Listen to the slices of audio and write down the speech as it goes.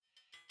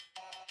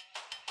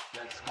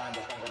That's kind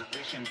of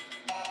conversation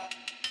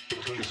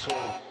to your soul.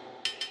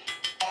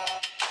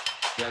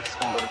 That's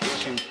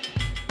conversation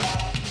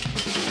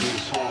to your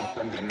soul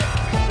and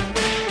the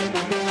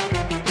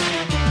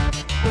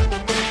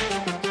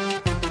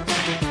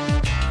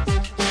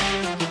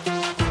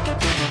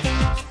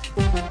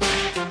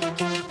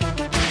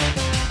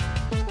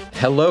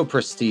Hello,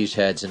 Prestige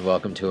Heads, and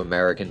welcome to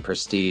American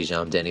Prestige.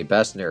 I'm Danny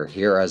Bessner,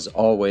 here as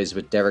always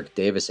with Derek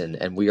Davison,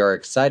 and we are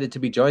excited to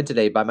be joined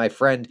today by my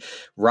friend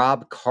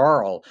Rob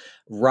Karl.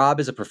 Rob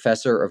is a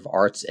professor of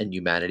arts and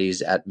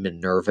humanities at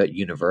Minerva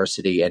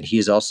University, and he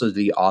is also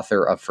the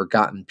author of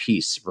Forgotten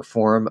Peace,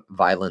 Reform,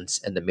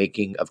 Violence, and the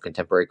Making of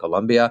Contemporary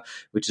Colombia,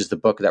 which is the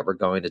book that we're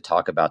going to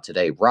talk about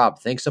today. Rob,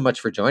 thanks so much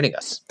for joining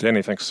us.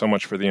 Danny, thanks so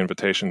much for the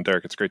invitation.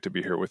 Derek, it's great to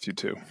be here with you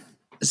too.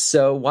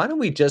 So why don't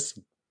we just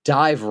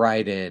dive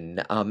right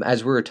in.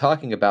 As we were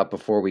talking about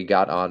before we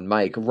got on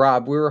mic,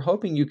 Rob, we were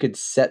hoping you could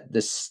set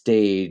the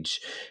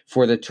stage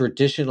for the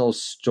traditional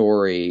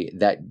story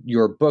that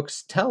your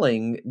book's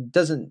telling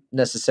doesn't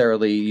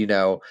necessarily,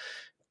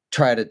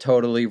 try to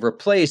totally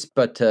replace,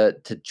 but to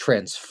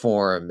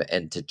transform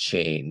and to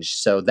change.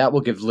 So that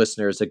will give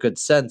listeners a good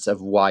sense of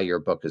why your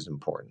book is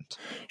important.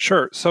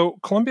 Sure. So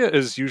Colombia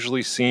is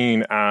usually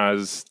seen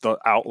as the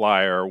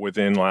outlier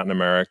within Latin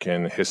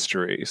American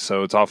history.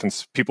 So it's often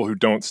people who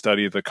don't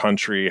study the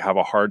country have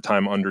a hard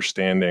time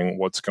understanding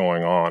what's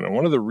going on. And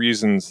one of the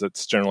reasons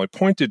that's generally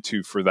pointed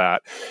to for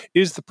that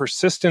is the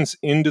persistence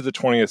into the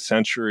 20th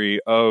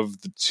century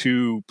of the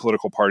two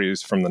political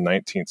parties from the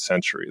 19th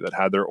century that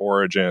had their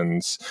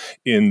origins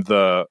in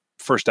the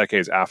first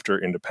decades after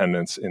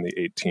independence in the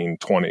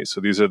 1820s. So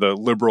these are the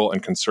liberal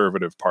and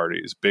conservative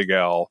parties, big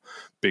L,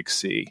 big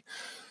C.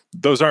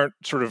 Those aren't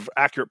sort of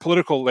accurate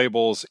political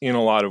labels in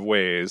a lot of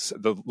ways.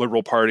 The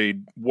Liberal Party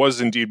was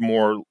indeed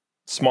more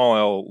small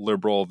L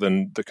liberal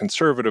than the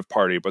Conservative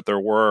Party, but there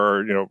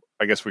were,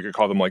 I guess we could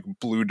call them like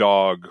blue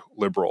dog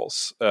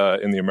liberals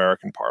in the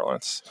American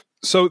parlance.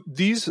 So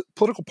these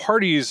political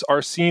parties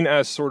are seen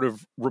as sort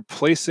of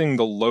replacing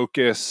the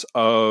locus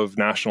of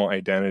national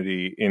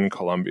identity in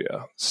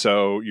Colombia.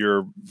 So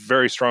you're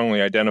very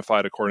strongly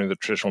identified, according to the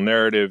traditional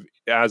narrative,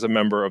 as a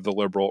member of the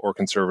liberal or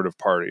conservative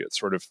party. It's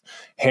sort of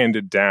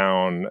handed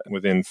down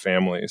within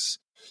families.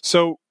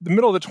 So the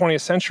middle of the 20th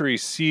century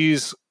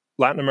sees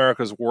Latin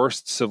America's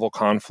worst civil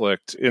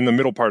conflict in the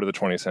middle part of the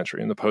 20th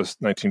century, in the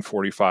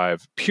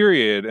post-1945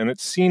 period, and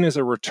it's seen as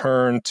a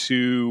return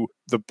to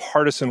the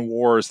partisan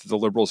wars that the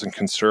liberals and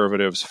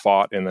conservatives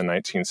fought in the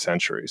 19th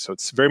century. So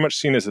it's very much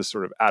seen as this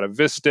sort of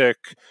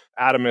atavistic,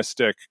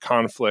 atomistic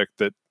conflict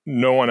that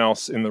no one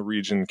else in the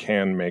region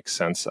can make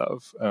sense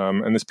of.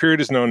 And this period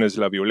is known as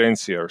la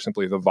violencia, or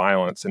simply the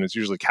violence, and it's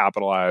usually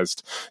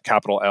capitalized,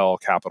 capital L,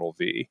 capital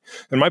V.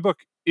 And my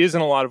book is,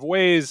 in a lot of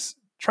ways,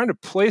 trying to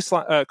place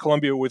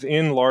Colombia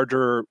within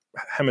larger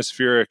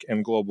hemispheric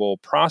and global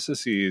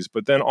processes,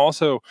 but then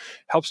also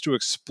helps to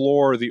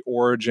explore the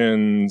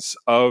origins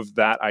of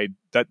that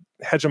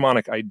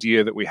hegemonic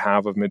idea that we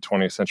have of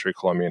mid-20th century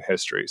Colombian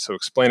history. So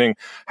explaining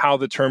how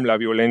the term la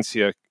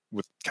violencia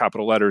with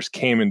capital letters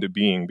came into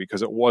being,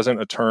 because it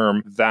wasn't a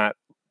term that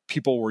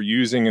people were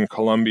using in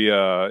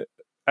Colombia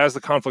as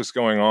the conflict's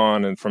going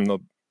on and from the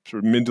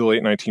sort of mid to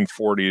late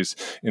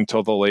 1940s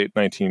until the late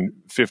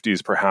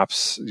 1950s,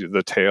 perhaps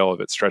the tail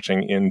of it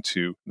stretching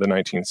into the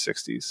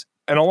 1960s.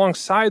 And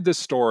alongside this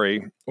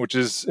story, which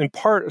is in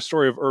part a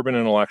story of urban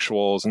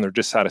intellectuals and their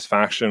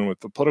dissatisfaction with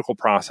the political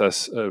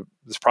process,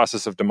 this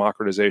process of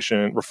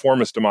democratization,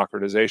 reformist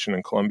democratization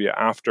in Colombia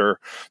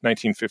after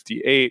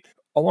 1958,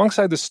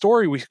 alongside the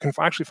story, we can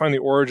actually find the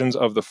origins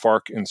of the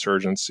FARC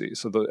insurgency.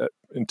 So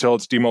until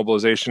its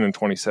demobilization in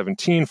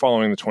 2017,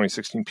 following the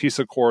 2016 peace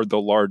accord,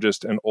 the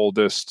largest and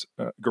oldest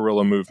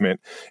guerrilla movement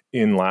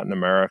in Latin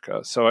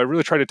America. So I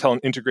really try to tell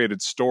an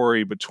integrated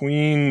story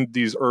between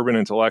these urban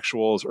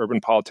intellectuals, urban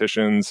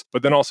politicians,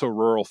 but then also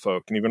rural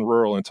folk and even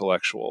rural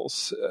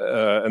intellectuals,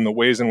 and the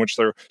ways in which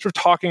they're sort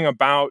of talking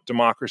about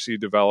democracy,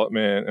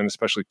 development, and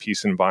especially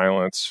peace and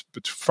violence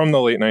from the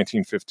late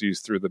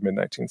 1950s through the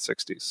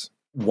mid-1960s.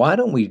 Why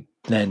don't we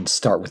then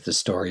start with the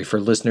story for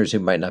listeners who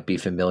might not be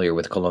familiar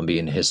with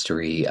Colombian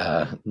history?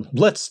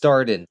 Let's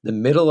start in the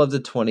middle of the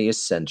 20th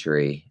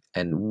century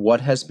and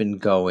what has been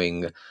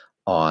going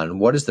on.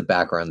 What is the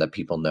background that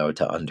people know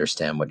to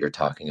understand what you're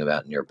talking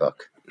about in your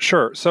book?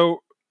 Sure.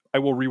 So I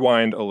will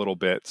rewind a little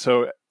bit.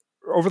 So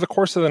over the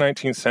course of the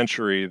 19th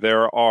century,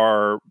 there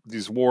are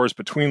these wars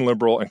between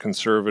liberal and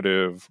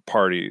conservative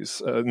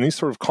parties. And these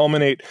sort of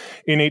culminate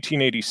in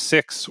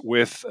 1886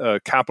 with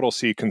a capital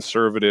C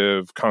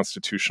conservative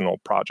constitutional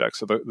project.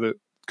 So the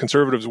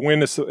conservatives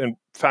win, and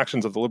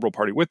factions of the Liberal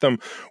Party with them,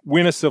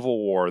 win a civil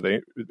war.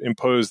 They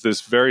impose this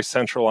very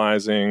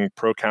centralizing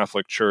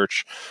pro-Catholic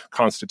Church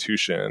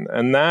constitution.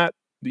 And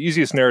the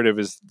easiest narrative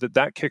is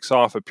that kicks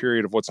off a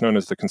period of what's known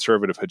as the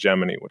conservative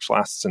hegemony, which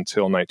lasts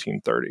until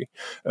 1930.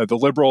 The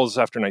liberals,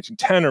 after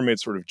 1910, are made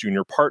sort of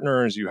junior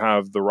partners. You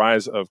have the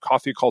rise of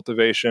coffee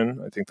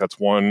cultivation. I think that's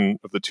one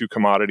of the two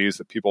commodities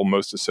that people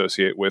most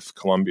associate with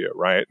Colombia,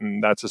 right?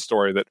 And that's a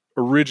story that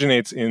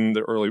originates in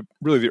the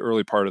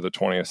early part of the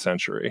 20th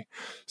century.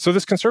 So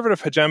this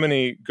conservative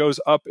hegemony goes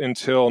up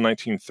until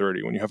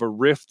 1930, when you have a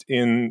rift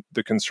in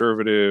the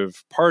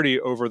conservative party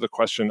over the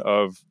question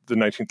of the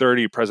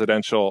 1930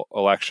 presidential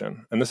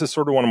election. And this is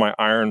sort of one of my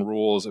iron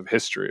rules of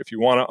history. If you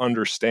want to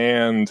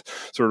understand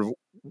sort of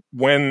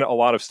when a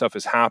lot of stuff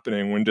is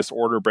happening, when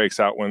disorder breaks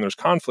out, when there's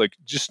conflict,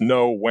 just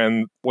know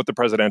what the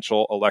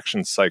presidential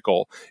election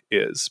cycle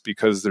is,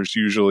 because there's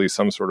usually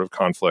some sort of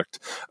conflict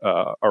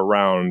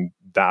around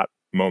that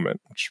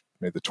moment, which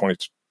made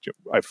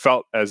I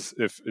felt as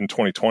if in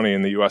 2020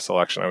 in the U.S.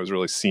 election, I was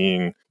really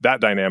seeing that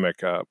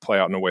dynamic play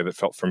out in a way that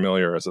felt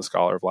familiar as a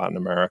scholar of Latin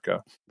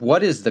America.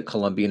 What is the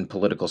Colombian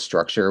political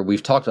structure?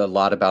 We've talked a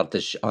lot about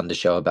this on the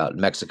show about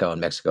Mexico,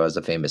 and Mexico has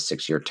a famous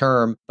 6-year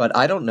term, but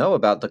I don't know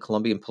about the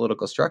Colombian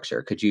political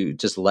structure. Could you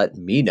just let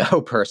me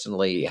know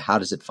personally, how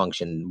does it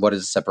function? What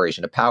is the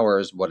separation of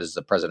powers? What is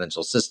the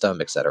presidential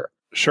system, et cetera?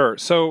 Sure.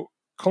 So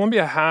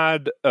Colombia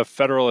had a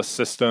federalist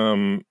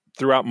system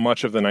throughout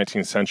much of the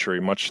 19th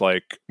century, much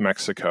like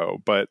Mexico.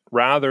 But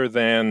rather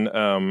than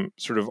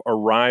sort of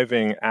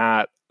arriving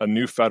at a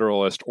new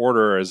federalist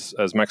order, as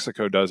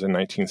Mexico does in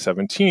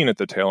 1917 at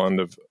the tail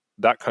end of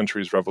that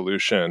country's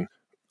revolution,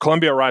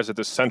 Colombia arrives at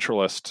this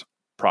centralist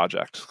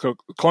project. So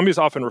Colombia is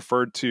often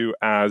referred to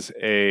as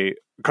a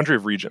country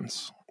of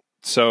regions.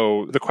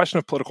 So the question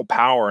of political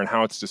power and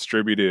how it's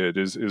distributed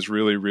is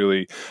really,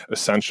 really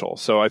essential.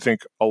 So I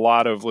think a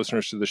lot of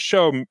listeners to the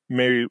show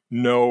may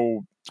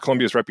know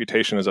Colombia's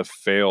reputation as a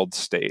failed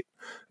state,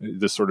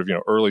 this sort of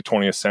early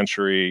 20th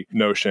century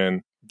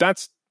notion.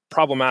 That's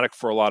problematic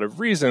for a lot of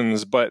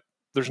reasons, but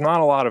there's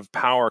not a lot of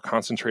power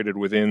concentrated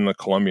within the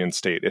Colombian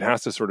state. It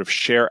has to sort of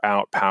share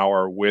out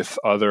power with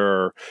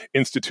other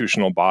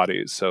institutional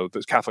bodies. So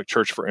the Catholic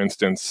Church, for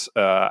instance,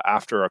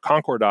 after a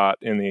concordat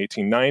in the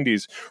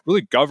 1890s,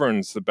 really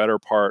governs the better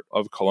part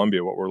of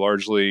Colombia, what were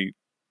largely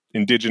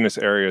indigenous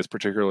areas,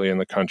 particularly in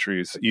the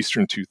country's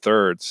eastern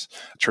 2/3.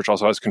 The church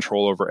also has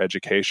control over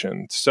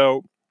education.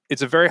 So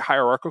it's a very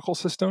hierarchical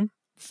system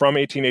from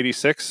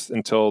 1886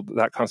 until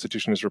that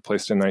constitution is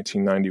replaced in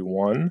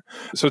 1991.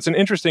 So it's an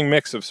interesting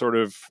mix of sort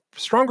of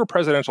stronger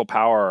presidential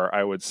power,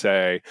 I would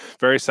say,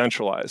 very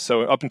centralized.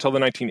 So up until the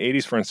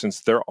 1980s, for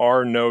instance, there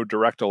are no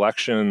direct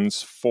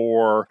elections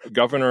for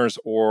governors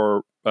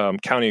or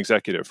county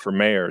executive, for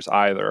mayors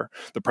either.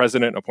 The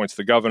president appoints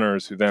the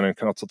governors, who then, in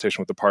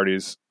consultation with the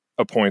parties,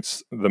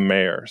 appoints the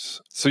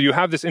mayors. So you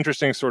have this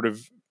interesting sort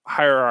of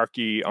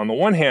hierarchy on the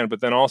one hand,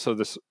 but then also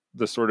the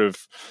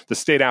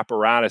state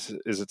apparatus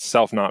is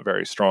itself not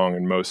very strong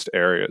in most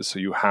areas. So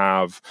you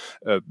have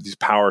these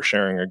power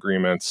sharing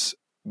agreements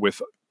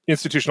with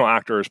institutional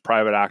actors,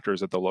 private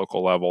actors at the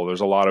local level.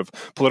 There's a lot of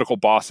political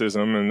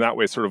bossism, and that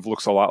way it sort of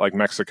looks a lot like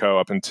Mexico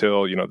up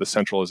until, the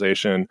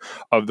centralization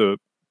of the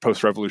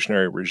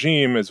post-revolutionary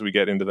regime as we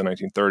get into the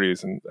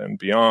 1930s and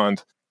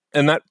beyond.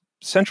 And that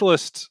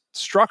centralist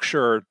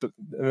structure,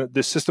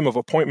 this system of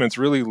appointments,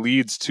 really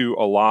leads to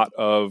a lot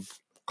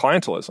of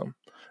clientelism,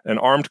 and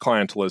armed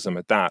clientelism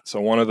at that. So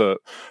one of the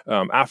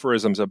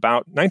aphorisms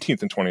about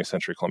 19th and 20th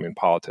century Colombian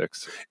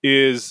politics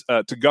is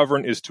to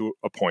govern is to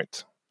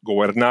appoint.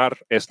 Gobernar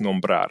es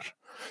nombrar.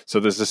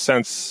 So there's a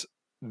sense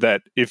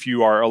that if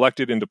you are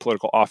elected into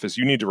political office,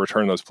 you need to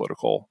return those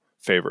political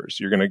favors.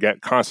 You're going to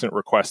get constant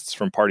requests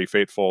from party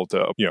faithful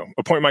to,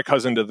 appoint my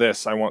cousin to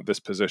this, I want this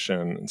position,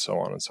 and so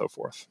on and so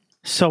forth.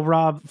 So,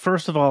 Rob,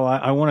 first of all,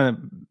 I want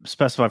to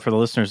specify for the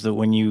listeners that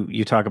when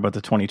you talk about the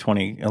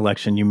 2020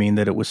 election, you mean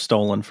that it was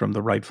stolen from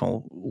the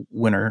rightful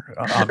winner,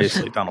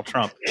 obviously, Donald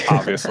Trump.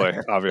 Obviously.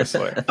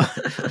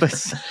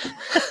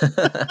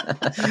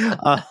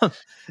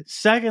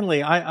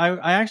 Secondly,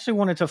 I actually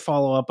wanted to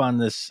follow up on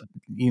this,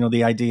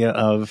 the idea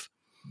of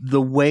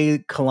the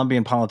way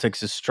Colombian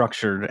politics is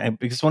structured. And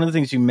because one of the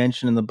things you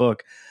mentioned in the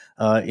book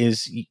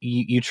is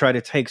you try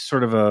to take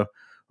sort of a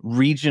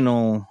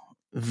regional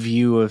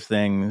view of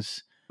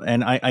things.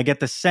 And I get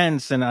the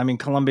sense, and I mean,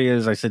 Colombia,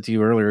 as I said to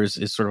you earlier,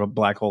 is sort of a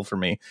black hole for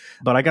me.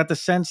 But I got the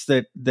sense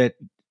that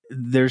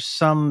there's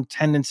some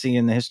tendency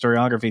in the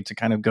historiography to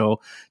kind of go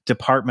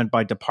department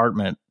by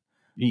department,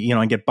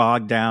 and get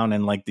bogged down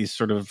in like these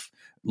sort of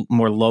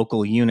more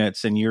local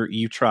units. And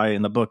you try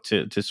in the book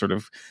to sort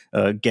of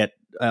get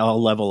a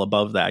level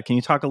above that. Can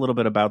you talk a little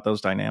bit about those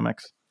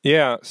dynamics?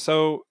 Yeah.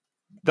 So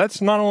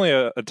that's not only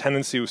a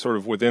tendency sort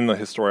of within the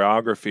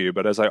historiography,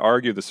 but as I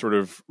argue, the sort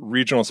of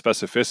regional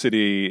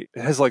specificity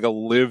has like a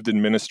lived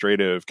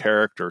administrative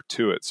character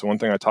to it. So one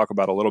thing I talk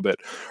about a little bit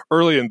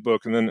early in the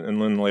book and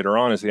then later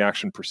on as the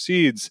action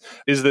proceeds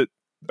is that,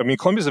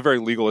 Colombia is a very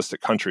legalistic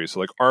country. So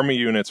like army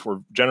units were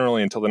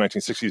generally until the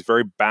 1960s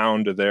very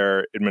bound to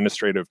their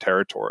administrative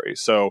territory.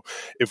 So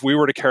if we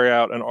were to carry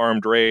out an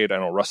armed raid,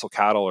 rustle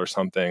cattle or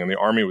something, and the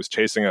army was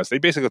chasing us, they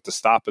basically have to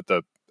stop at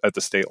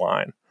the state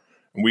line.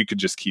 And we could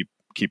just keep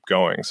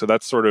going. So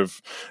that's sort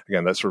of,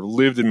 again, that sort of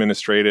lived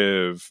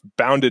administrative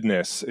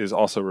boundedness is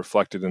also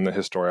reflected in the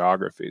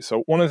historiography.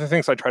 So one of the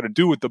things I try to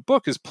do with the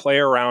book is play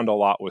around a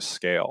lot with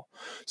scale.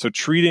 So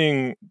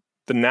treating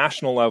the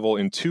national level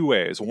in two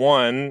ways.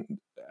 One,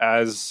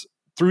 as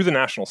through the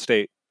national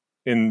state,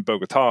 in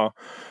Bogota,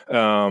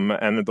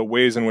 and the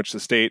ways in which the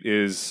state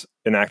is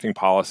enacting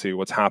policy,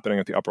 what's happening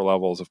at the upper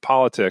levels of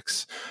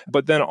politics,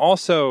 but then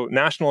also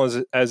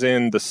national as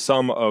in the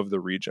sum of the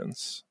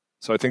regions.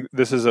 So I think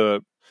this was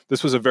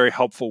a very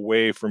helpful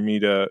way for me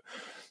to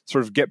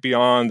sort of get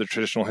beyond the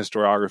traditional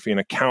historiography and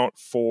account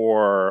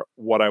for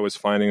what I was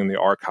finding in the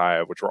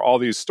archive, which were all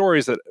these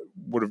stories that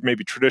would have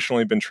maybe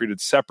traditionally been treated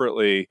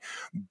separately,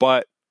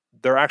 but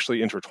they're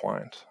actually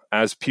intertwined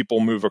as people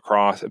move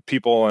across,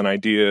 people and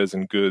ideas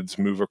and goods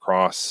move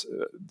across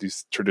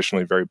these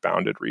traditionally very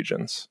bounded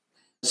regions.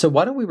 So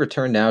why don't we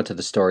return now to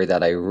the story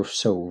that I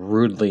so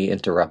rudely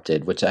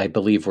interrupted, which I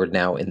believe we're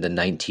now in the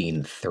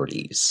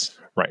 1930s.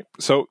 Right.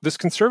 So this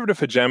conservative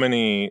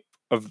hegemony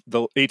of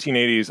the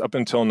 1880s up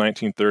until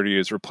 1930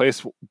 is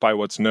replaced by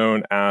what's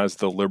known as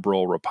the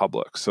Liberal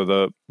Republic. So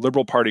the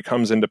Liberal Party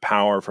comes into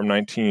power from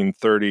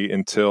 1930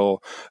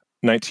 until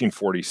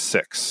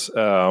 1946,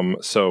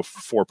 so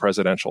 4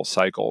 presidential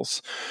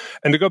cycles.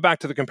 And to go back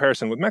to the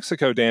comparison with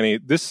Mexico, Danny,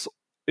 this,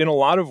 in a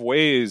lot of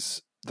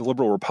ways, the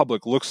Liberal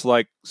Republic looks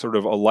like sort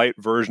of a light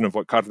version of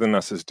what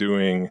Cardenas is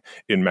doing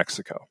in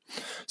Mexico.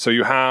 So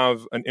you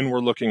have an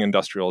inward-looking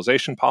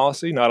industrialization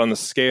policy, not on the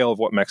scale of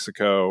what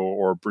Mexico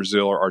or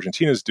Brazil or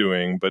Argentina is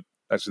doing, but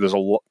actually there's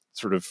a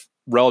sort of,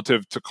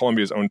 relative to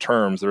Colombia's own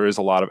terms, there is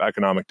a lot of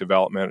economic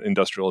development,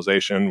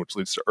 industrialization, which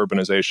leads to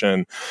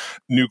urbanization,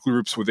 new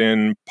groups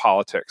within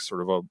politics,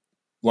 sort of a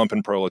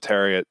lumpen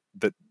proletariat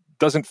that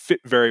doesn't fit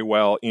very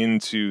well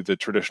into the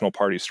traditional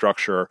party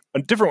structure.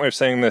 A different way of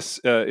saying this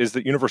is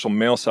that universal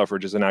male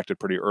suffrage is enacted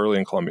pretty early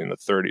in Colombia in the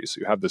 30s.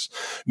 So you have this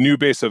new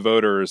base of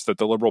voters that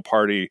the Liberal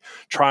Party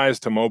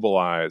tries to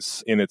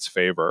mobilize in its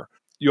favor.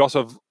 You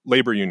also have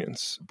labor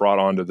unions brought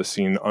onto the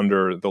scene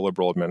under the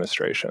Liberal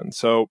administration.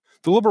 So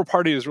the Liberal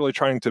Party is really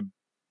trying to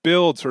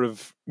build sort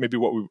of maybe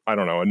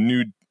a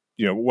new,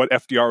 what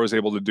FDR was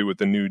able to do with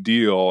the New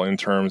Deal in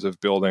terms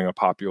of building a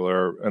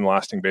popular and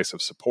lasting base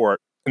of support.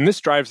 And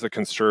this drives the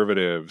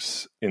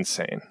conservatives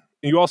insane.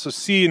 You also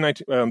see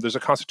there's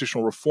a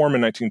constitutional reform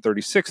in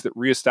 1936 that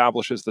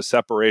reestablishes the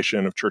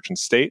separation of church and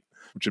state,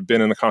 which had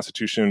been in the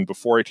Constitution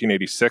before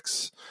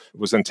 1886. It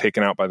was then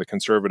taken out by the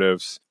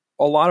conservatives.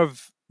 A lot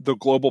of the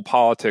global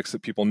politics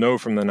that people know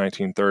from the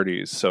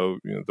 1930s, so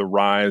the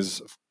rise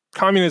of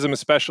communism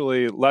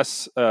especially,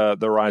 less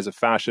the rise of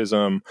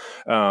fascism,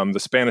 the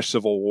Spanish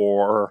Civil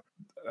War,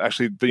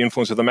 actually the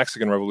influence of the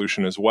Mexican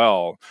Revolution as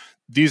well.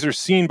 These are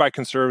seen by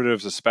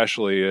conservatives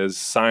especially as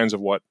signs of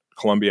what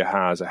Colombia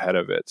has ahead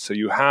of it. So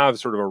you have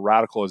sort of a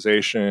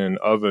radicalization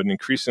of an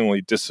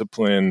increasingly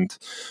disciplined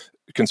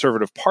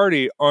conservative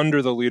party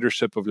under the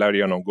leadership of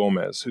Laureano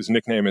Gomez, whose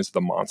nickname is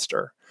the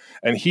Monster.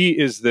 And he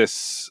is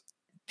this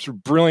sort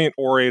of brilliant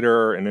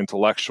orator and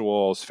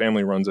intellectual. His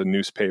family runs a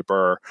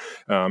newspaper.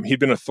 He'd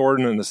been a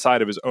thorn in the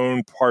side of his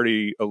own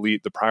party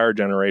elite, the prior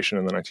generation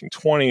in the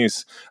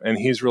 1920s, and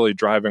he's really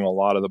driving a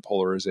lot of the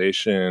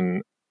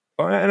polarization.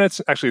 And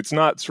it's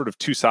not sort of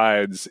two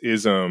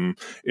sides-ism.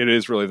 It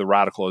is really the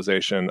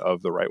radicalization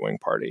of the right-wing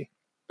party.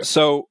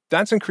 So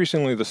that's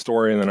increasingly the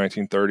story in the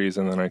 1930s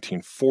and the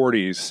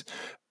 1940s.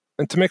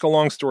 And to make a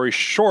long story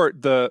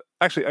short, to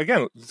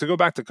go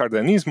back to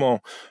Cardenismo,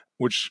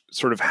 which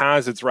sort of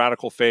has its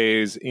radical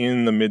phase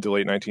in the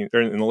late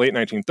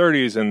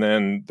 1930s, and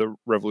then the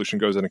revolution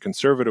goes in a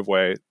conservative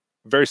way.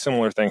 A very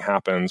similar thing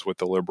happens with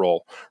the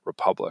Liberal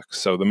Republic.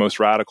 So the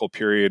most radical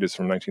period is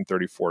from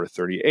 1934 to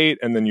 38,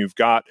 and then you've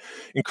got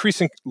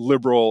increasing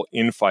liberal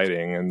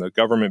infighting, and the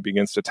government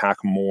begins to tack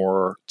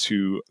more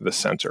to the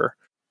center.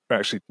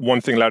 Actually,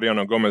 one thing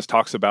Laureano Gomez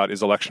talks about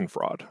is election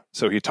fraud.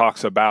 So he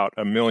talks about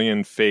 1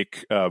 million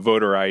fake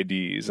voter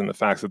IDs and the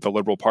fact that the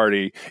Liberal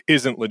Party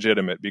isn't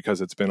legitimate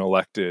because it's been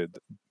elected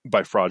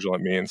by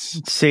fraudulent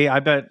means. See, I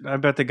bet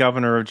the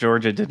governor of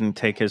Georgia didn't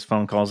take his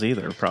phone calls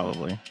either,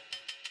 probably.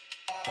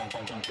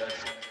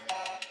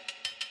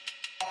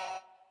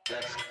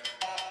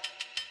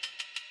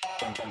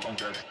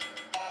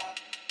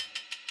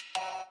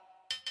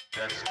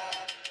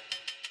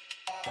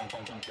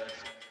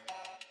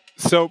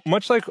 So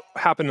much like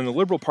happened in the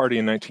Liberal Party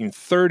in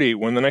 1930,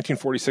 when the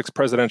 1946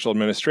 presidential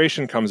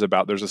administration comes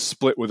about, there's a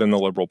split within the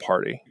Liberal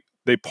Party.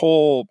 They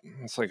poll,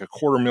 it's like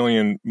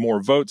 250,000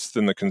 more votes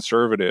than the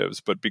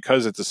Conservatives, but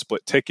because it's a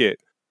split ticket,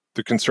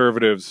 the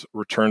Conservatives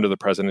return to the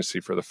presidency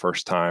for the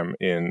first time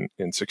in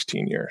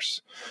 16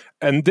 years.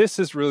 And this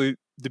is really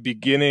the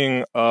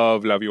beginning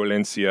of La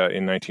Violencia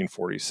in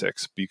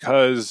 1946,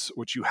 because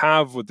what you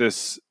have with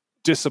this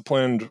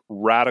disciplined,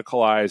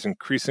 radicalized,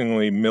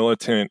 increasingly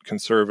militant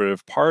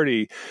conservative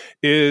party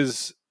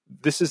is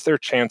this is their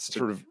chance to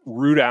sort of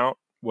root out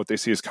what they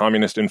see as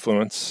communist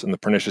influence and the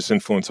pernicious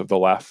influence of the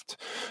left.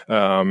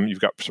 You've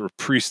got sort of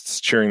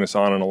priests cheering this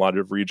on in a lot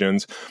of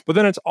regions. But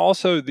then it's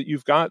also that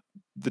you've got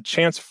the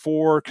chance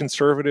for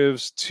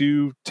conservatives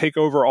to take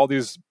over all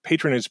these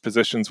patronage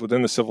positions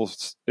within the civil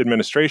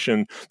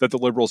administration that the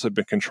liberals have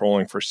been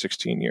controlling for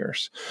 16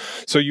 years.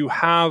 So you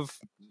have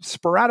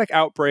sporadic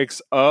outbreaks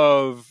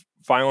of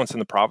violence in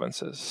the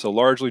provinces. So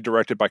largely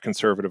directed by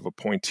conservative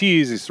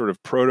appointees, these sort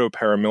of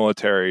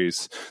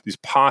proto-paramilitaries, these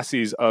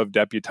posses of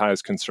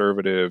deputized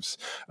conservatives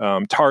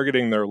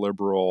targeting their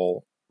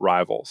liberal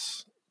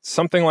rivals.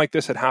 Something like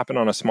this had happened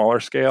on a smaller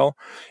scale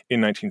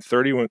in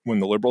 1930 when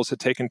the liberals had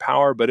taken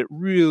power, but it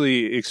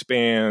really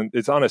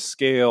it's on a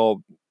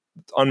scale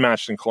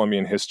unmatched in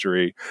Colombian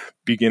history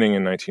beginning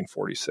in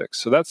 1946.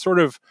 So that's sort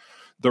of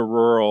the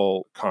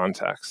rural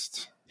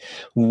context.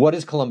 What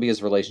is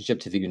Colombia's relationship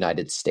to the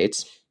United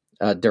States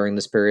during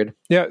this period?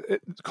 Yeah,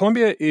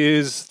 Colombia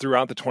is,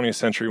 throughout the 20th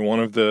century, one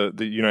of the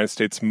United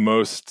States'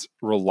 most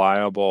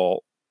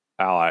reliable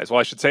allies. Well,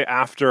 I should say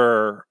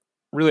after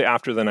the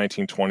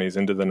 1920s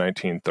into the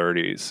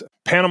 1930s.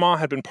 Panama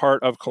had been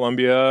part of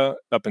Colombia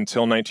up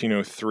until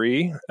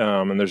 1903,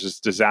 and there's this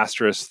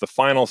the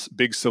final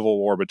big civil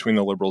war between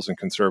the liberals and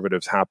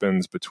conservatives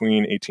happens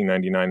between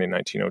 1899 and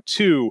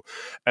 1902,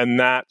 and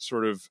that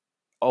sort of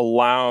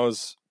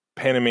allows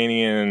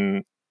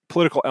Panamanian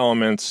political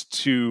elements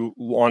to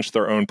launch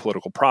their own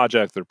political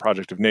project, their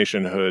project of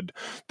nationhood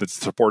that's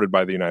supported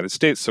by the United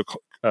States. So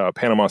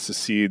Panama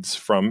secedes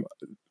from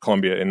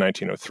Colombia in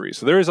 1903.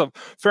 So there is a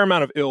fair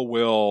amount of ill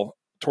will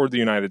toward the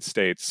United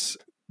States.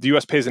 The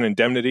U.S. pays an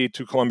indemnity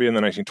to Colombia in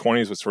the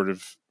 1920s, which sort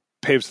of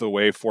paves the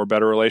way for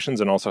better relations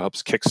and also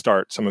helps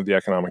kickstart some of the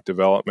economic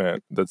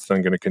development that's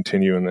then going to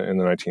continue in the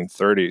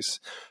 1930s.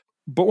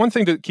 But one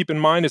thing to keep in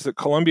mind is that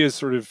Colombia's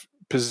sort of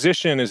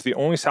position is the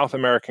only South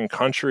American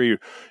country,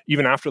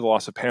 even after the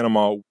loss of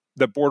Panama,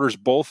 that borders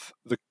both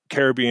the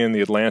Caribbean,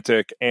 the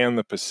Atlantic, and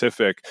the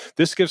Pacific.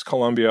 This gives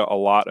Colombia a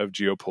lot of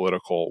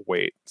geopolitical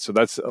weight. So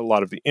that's a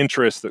lot of the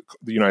interest that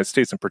the United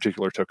States in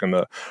particular took in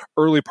the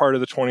early part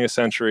of the 20th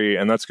century,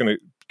 and that's going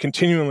to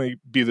continually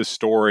be the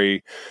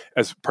story,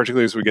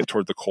 particularly as we get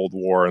toward the Cold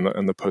War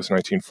and the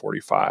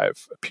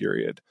post-1945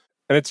 period.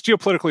 And it's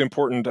geopolitically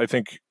important, I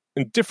think,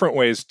 in different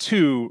ways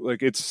too.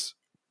 Like, it's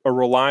a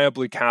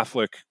reliably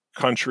Catholic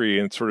country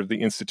and sort of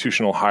the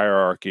institutional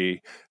hierarchy.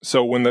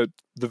 So when the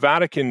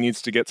Vatican needs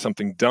to get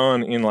something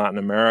done in Latin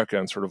America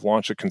and sort of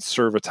launch a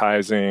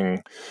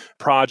conservatizing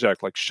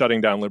project like shutting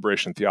down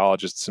liberation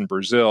theologists in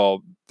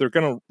Brazil, they're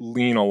going to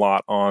lean a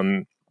lot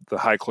on the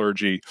high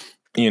clergy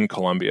in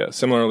Colombia.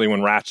 Similarly,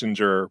 when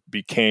Ratzinger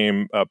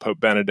became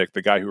Pope Benedict,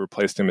 the guy who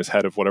replaced him as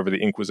head of whatever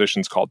the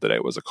Inquisition's called today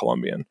was a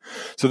Colombian.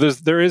 So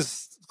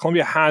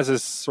Colombia has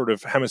this sort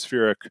of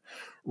hemispheric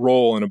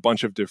role in a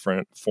bunch of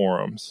different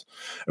forums.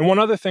 And one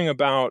other thing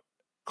about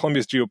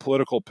Colombia's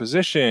geopolitical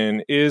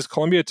position is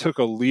Colombia took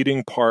a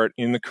leading part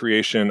in the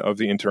creation of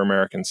the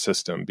Inter-American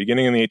system,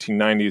 beginning in the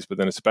 1890s, but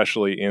then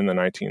especially in the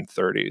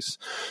 1930s.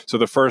 So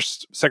the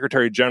first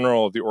Secretary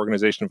General of the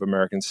Organization of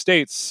American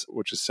States,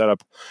 which is set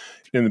up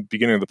in the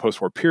beginning of the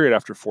post-war period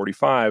after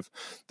 45,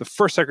 the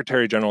first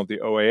Secretary General of the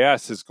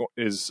OAS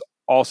is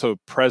also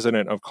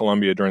president of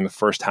Colombia during the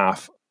first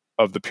half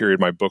of the period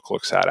my book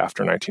looks at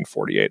after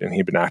 1948, and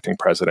he'd been acting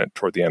president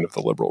toward the end of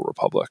the Liberal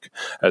Republic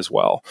as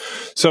well.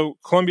 So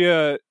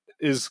Colombia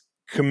is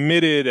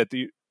committed at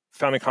the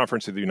founding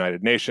conference of the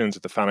United Nations,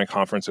 at the founding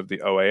conference of the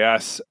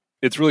OAS.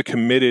 It's really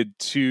committed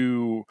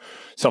to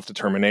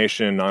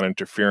self-determination,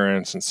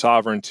 non-interference, and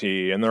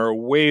sovereignty. And there are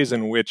ways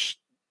in which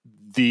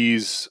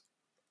these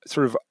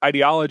sort of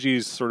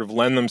ideologies sort of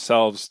lend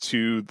themselves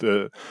to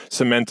the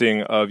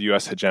cementing of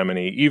U.S.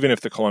 hegemony, even if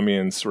the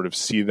Colombians sort of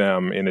see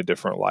them in a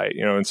different light.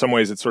 You know, in some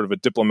ways, it's sort of a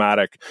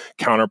diplomatic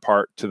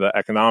counterpart to the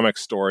economic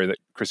story that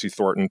Chrissy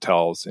Thornton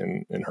tells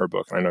in her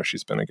book. And I know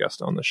she's been a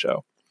guest on the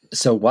show.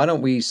 So why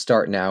don't we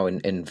start now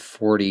in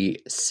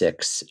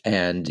 46,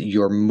 and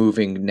you're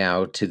moving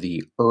now to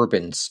the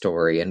urban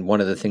story. And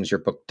one of the things your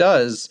book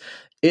does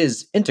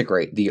is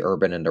integrate the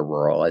urban and the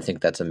rural. I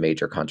think that's a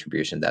major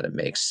contribution that it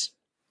makes.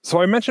 So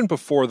I mentioned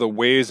before the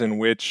ways in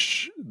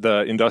which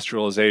the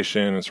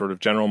industrialization and sort of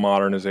general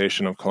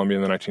modernization of Colombia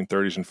in the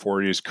 1930s and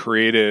 40s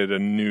created a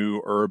new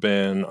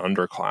urban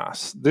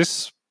underclass.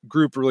 This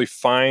group really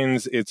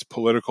finds its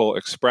political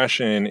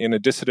expression in a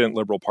dissident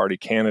Liberal Party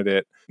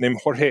candidate named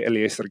Jorge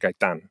Eliezer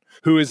Gaitan,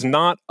 who is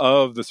not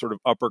of the sort of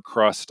upper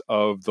crust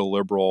of the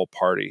Liberal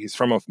Party. He's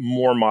from a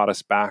more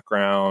modest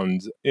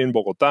background in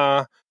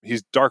Bogota.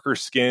 He's darker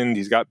skinned.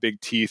 He's got big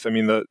teeth. I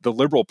mean, the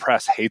liberal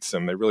press hates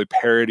him. They really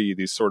parody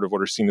these sort of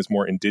what are seen as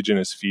more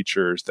indigenous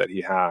features that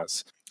he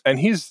has. And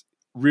he's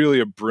really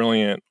a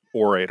brilliant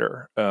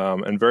orator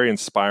and very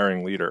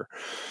inspiring leader.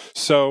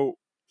 So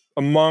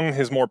among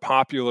his more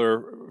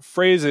popular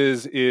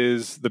phrases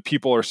is the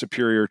people are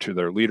superior to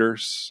their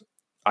leaders.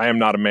 I am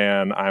not a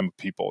man, I am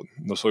a people.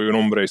 No soy un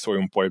hombre, soy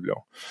un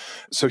pueblo.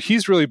 So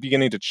he's really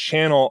beginning to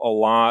channel a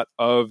lot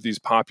of these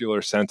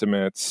popular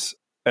sentiments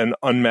and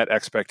unmet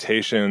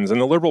expectations. And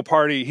the Liberal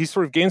Party, he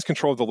sort of gains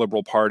control of the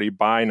Liberal Party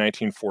by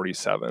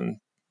 1947.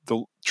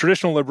 The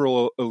traditional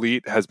liberal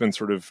elite has been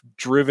sort of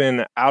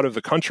driven out of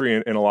the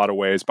country in a lot of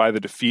ways by the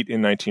defeat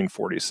in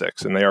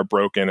 1946. And they are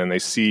broken and they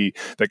see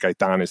that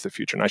Gaitan is the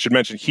future. And I should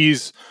mention,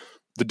 he's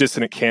the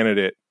dissident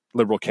candidate,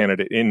 liberal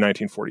candidate in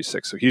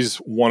 1946. So he's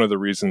one of the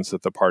reasons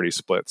that the party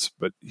splits,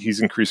 but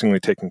he's increasingly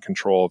taking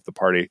control of the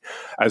party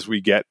as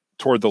we get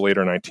toward the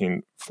later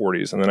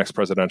 1940s and the next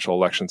presidential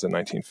elections in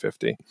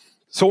 1950.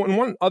 So in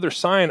one other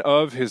sign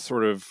of his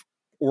sort of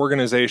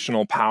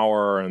organizational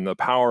power and the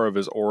power of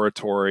his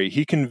oratory,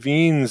 he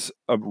convenes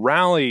a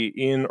rally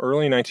in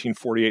early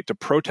 1948 to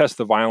protest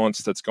the violence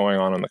that's going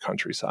on in the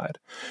countryside.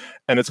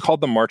 And it's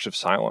called the March of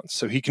Silence.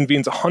 So he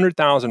convenes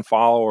 100,000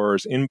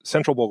 followers in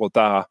central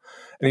Bogota,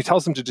 and he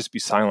tells them to just be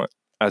silent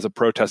as a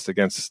protest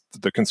against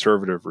the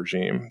conservative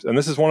regime. And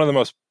this is one of the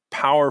most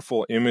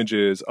powerful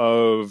images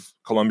of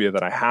Colombia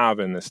that I have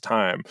in this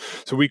time.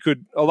 So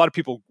a lot of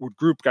people would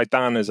group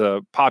Gaitan as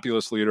a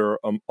populist leader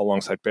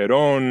alongside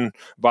Perón,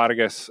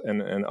 Vargas,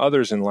 and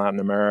others in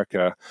Latin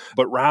America.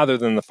 But rather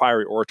than the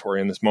fiery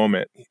oratory in this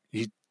moment,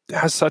 he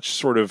has such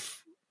sort of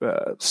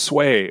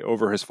sway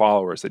over his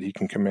followers that he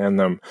can command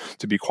them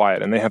to be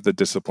quiet, and they have the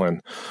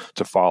discipline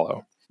to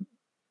follow.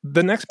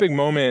 The next big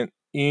moment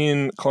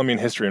in Colombian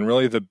history, and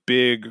really the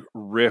big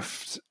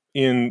rift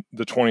in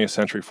the 20th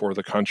century for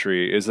the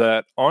country, is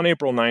that on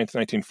April 9th,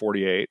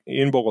 1948,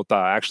 in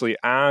Bogota, actually,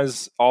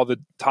 as all the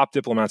top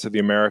diplomats of the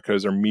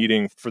Americas are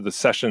meeting for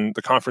the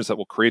conference that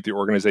will create the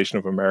Organization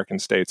of American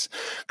States,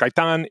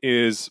 Gaitan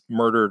is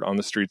murdered on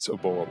the streets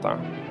of Bogota.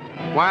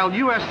 While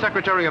U.S.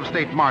 Secretary of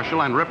State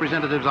Marshall and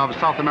representatives of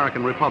South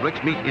American republics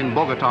meet in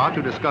Bogota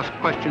to discuss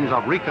questions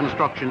of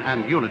reconstruction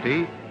and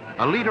unity,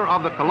 a leader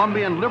of the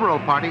Colombian Liberal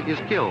Party is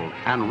killed,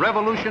 and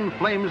revolution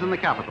flames in the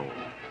capital.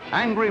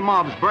 Angry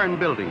mobs burn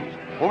buildings,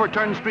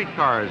 overturn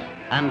streetcars,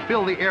 and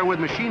fill the air with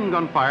machine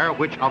gun fire,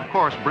 which of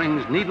course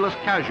brings needless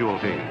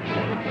casualties.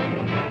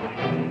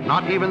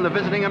 Not even the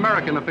visiting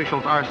American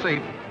officials are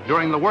safe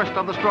during the worst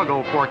of the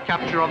struggle for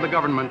capture of the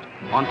government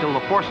until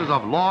the forces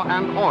of law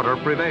and order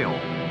prevail.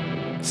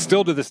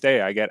 Still to this day,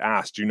 I get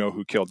asked, do you know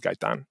who killed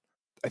Gaitan?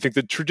 I think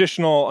the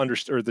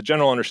the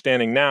general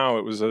understanding now,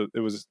 it was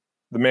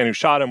the man who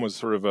shot him was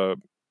sort of a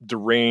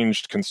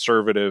deranged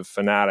conservative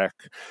fanatic.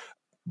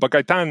 But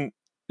Gaitan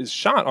is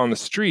shot on the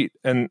street,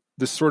 and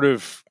this sort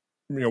of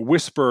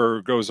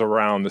whisper goes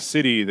around the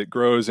city that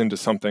grows into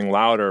something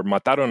louder.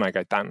 Mataron a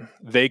Gaitan.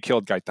 They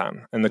killed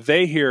Gaitan. And the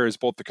they here is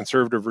both the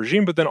conservative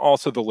regime, but then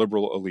also the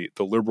liberal elite,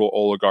 the liberal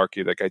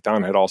oligarchy that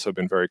Gaitan had also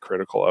been very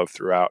critical of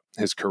throughout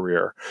his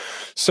career.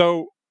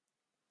 So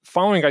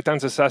following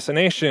Gaitan's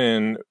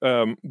assassination,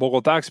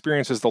 Bogota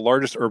experiences the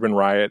largest urban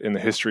riot in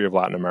the history of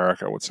Latin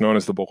America, what's known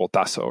as the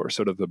Bogotazo, or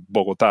sort of the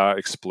Bogota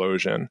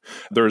explosion.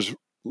 There's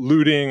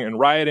looting and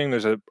rioting.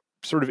 There's a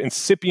sort of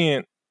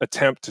incipient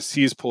attempt to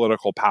seize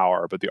political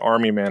power, but the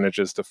army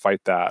manages to fight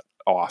that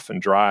off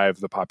and drive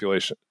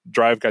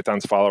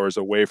Gaitan's followers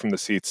away from the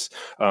seats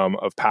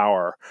of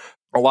power.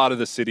 A lot of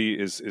the city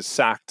is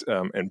sacked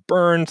and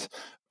burned.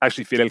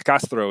 Actually, Fidel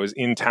Castro is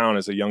in town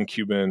as a young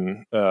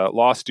Cuban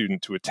law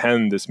student to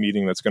attend this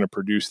meeting that's going to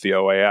produce the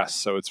OAS.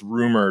 So it's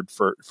rumored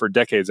for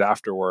decades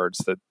afterwards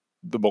that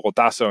the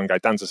Bogotazo and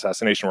Gaitan's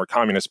assassination were a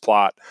communist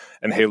plot,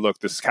 and hey, look,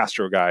 this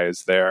Castro guy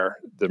is there.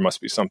 There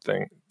must be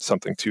something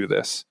to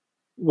this.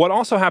 What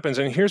also happens,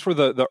 and here's where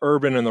the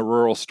urban and the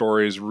rural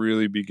stories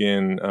really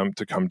begin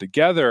to come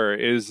together,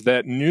 is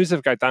that news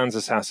of Gaitan's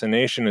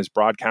assassination is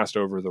broadcast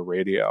over the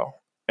radio,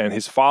 and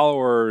his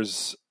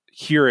followers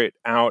hear it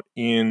out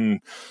in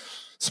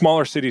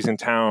smaller cities and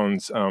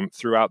towns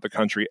throughout the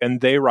country,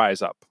 and they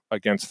rise up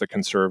against the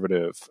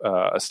conservative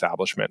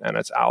establishment and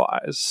its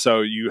allies.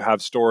 So you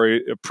have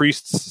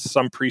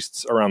some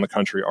priests around the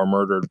country are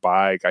murdered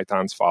by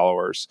Gaitan's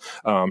followers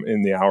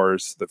in the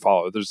hours that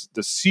follow. There's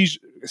the siege,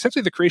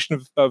 essentially the creation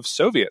of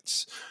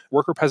Soviets,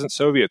 worker peasant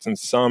Soviets in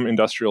some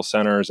industrial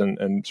centers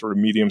and sort of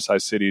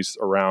medium-sized cities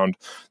around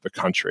the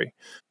country.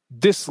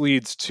 This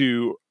leads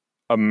to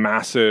a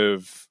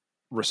massive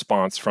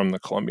response from the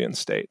Colombian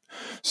state.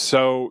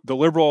 So the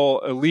liberal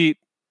elite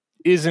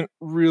isn't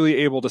really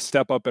able to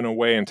step up in a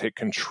way and take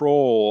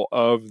control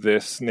of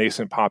this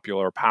nascent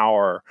popular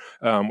power,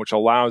 which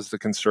allows the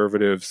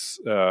conservative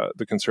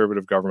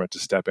government to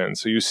step in.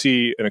 So you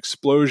see an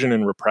explosion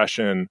in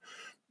repression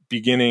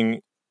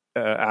beginning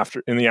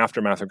in the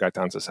aftermath of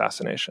Gaitan's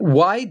assassination.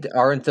 Why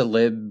aren't the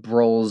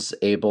liberals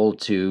able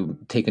to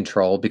take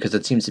control? Because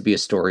it seems to be a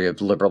story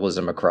of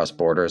liberalism across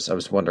borders. I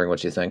was wondering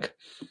what you think.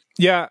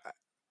 Yeah,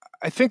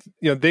 I think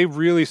they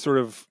really sort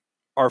of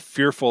are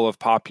fearful of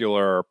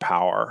popular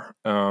power.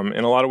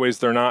 In a lot of ways,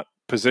 they're not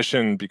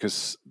positioned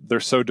because they're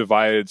so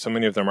divided. So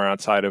many of them are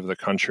outside of the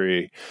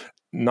country.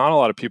 Not a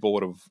lot of people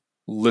would have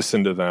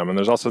listened to them, and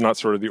there's also not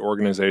sort of the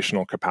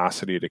organizational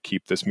capacity to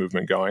keep this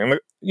movement going. And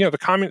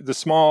the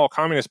small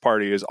Communist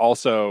Party is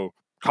also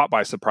caught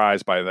by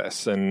surprise by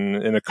this, and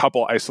in a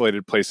couple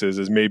isolated places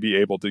is maybe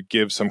able to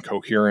give some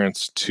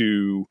coherence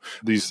to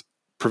these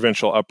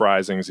provincial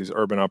uprisings, these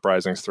urban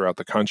uprisings throughout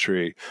the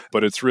country.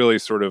 But it's really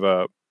sort of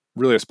a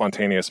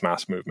spontaneous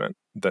mass movement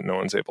that no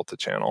one's able to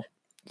channel.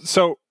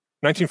 So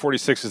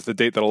 1946 is the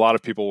date that a lot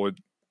of people would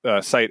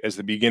cite as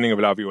the beginning of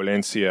La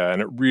Violencia,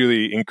 and it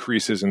really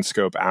increases in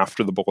scope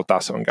after the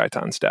Bogotazo and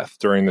Gaitan's death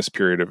during this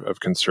period of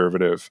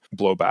conservative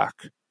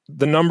blowback.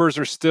 The numbers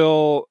are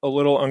still a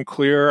little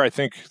unclear. I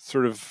think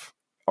sort of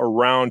a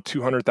around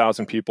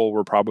 200,000 people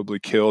were probably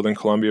killed in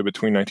Colombia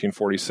between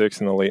 1946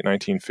 and the late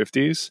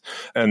 1950s.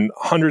 And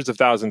hundreds of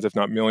thousands, if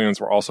not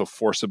millions, were also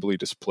forcibly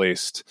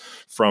displaced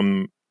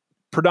from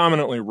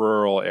predominantly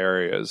rural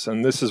areas.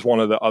 And this is one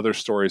of the other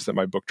stories that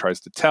my book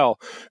tries to tell.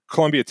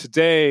 Colombia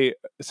today,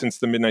 since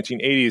the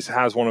mid-1980s,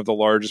 has one of the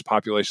largest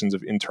populations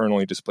of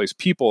internally displaced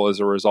people as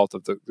a result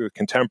of the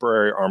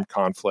contemporary armed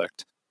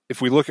conflict.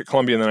 If we look at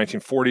Colombia in the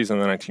 1940s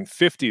and the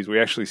 1950s, we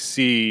actually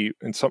see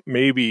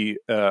maybe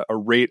a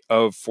rate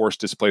of forced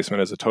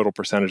displacement as a total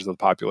percentage of the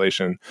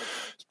population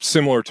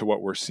similar to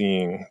what we're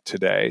seeing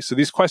today. So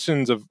these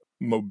questions of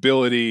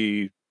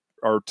mobility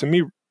are, to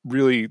me,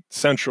 really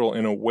central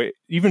in a way,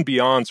 even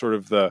beyond sort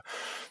of the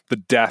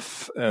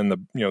death and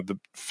the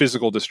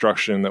physical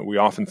destruction that we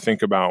often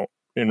think about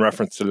in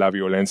reference to la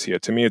violencia.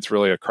 To me, it's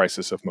really a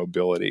crisis of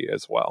mobility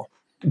as well.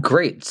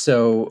 Great.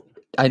 So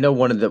I know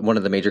one of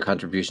the major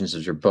contributions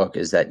of your book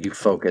is that you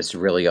focus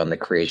really on the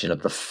creation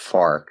of the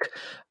FARC.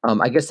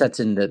 I guess that's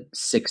in the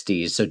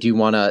 60s. So do you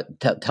want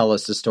to tell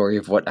us the story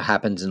of what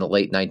happens in the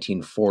late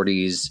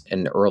 1940s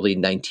and early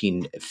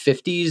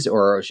 1950s,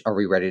 or are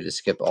we ready to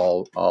skip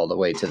all the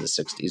way to the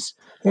 60s?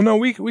 Well, no,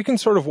 we can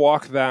sort of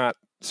walk that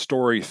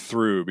story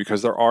through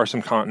because there are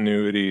some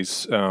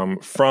continuities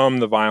from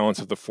the violence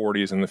of the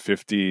 40s and the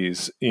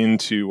 50s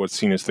into what's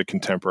seen as the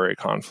contemporary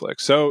conflict.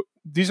 So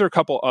these are a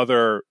couple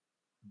other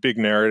big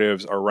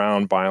narratives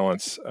around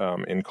violence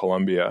in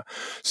Colombia.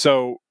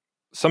 So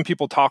some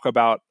people talk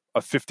about a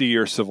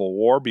 50-year civil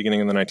war beginning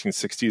in the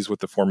 1960s with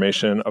the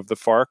formation of the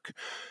FARC.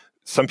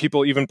 Some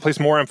people even place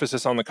more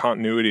emphasis on the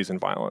continuities in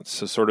violence.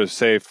 So sort of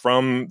say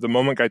from the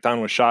moment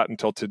Gaitán was shot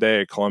until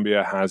today,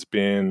 Colombia has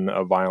been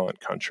a violent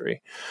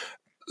country.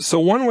 So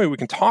one way we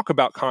can talk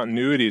about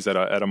continuities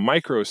at a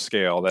micro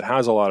scale that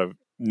has a lot of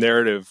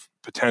narrative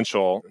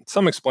potential,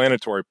 some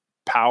explanatory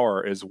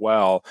power as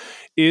well,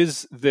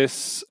 is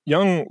this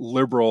young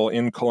liberal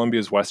in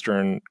Colombia's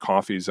western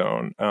coffee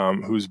zone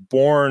who's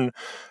born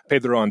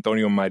Pedro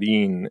Antonio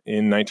Marin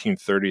in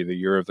 1930, the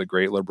year of the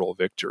Great Liberal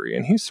Victory.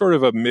 And he's sort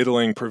of a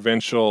middling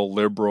provincial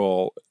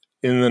liberal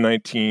in the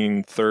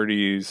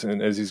 1930s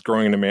and as he's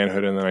growing into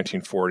manhood in the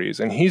 1940s.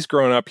 And he's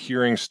grown up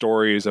hearing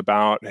stories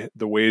about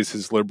the ways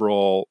his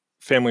liberal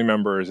family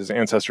members, his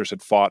ancestors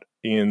had fought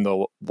in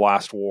the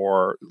last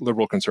war,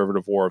 liberal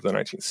conservative war of the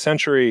 19th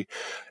century.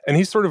 And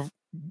he's sort of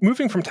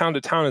moving from town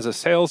to town as a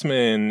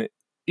salesman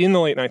in the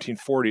late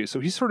 1940s. So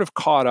he's sort of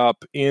caught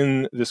up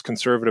in this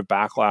conservative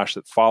backlash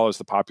that follows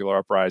the popular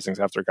uprisings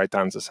after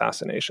Gaitán's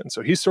assassination.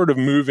 So he's sort of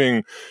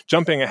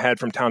jumping ahead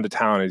from town to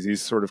town as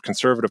these sort of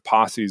conservative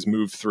posses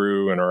move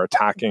through and are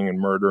attacking and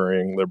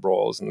murdering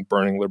liberals and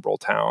burning liberal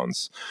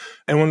towns.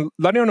 And when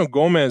Laureano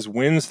Gómez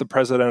wins the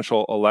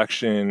presidential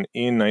election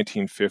in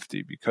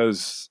 1950,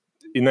 because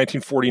in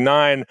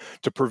 1949,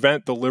 to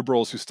prevent the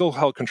liberals who still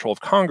held control of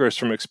Congress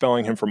from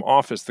expelling him from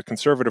office, the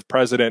conservative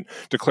president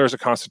declares a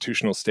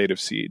constitutional state of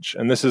siege.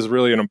 And this is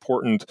really an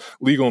important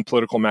legal and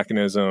political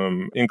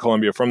mechanism in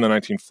Colombia from the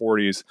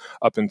 1940s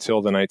up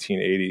until the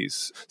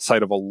 1980s,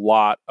 site of a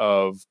lot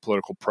of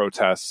political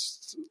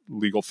protests,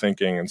 legal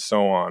thinking, and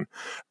so on.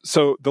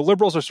 So the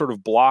liberals are sort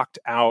of blocked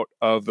out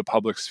of the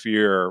public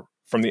sphere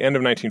from the end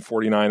of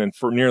 1949 and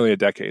for nearly a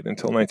decade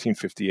until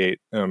 1958,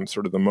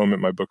 sort of the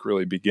moment my book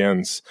really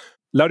begins.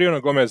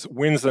 Laureano Gómez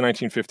wins the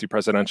 1950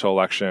 presidential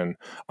election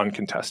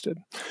uncontested.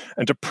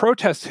 And to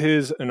protest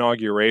his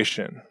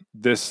inauguration,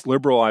 this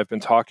liberal I've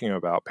been talking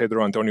about,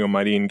 Pedro Antonio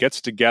Marin,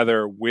 gets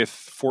together with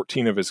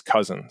 14 of his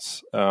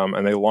cousins,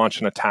 and they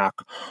launch an attack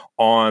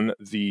on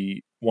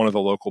one of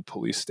the local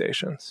police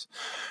stations.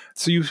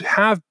 So you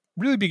have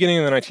really beginning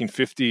in the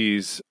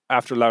 1950s,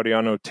 after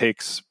Laureano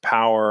takes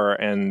power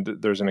and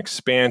there's an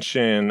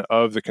expansion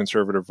of the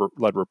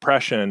conservative-led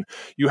repression,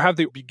 you have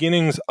the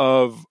beginnings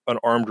of an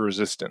armed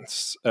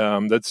resistance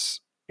that's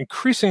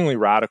increasingly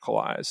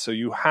radicalized. So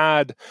you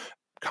had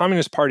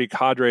Communist Party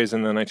cadres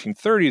in the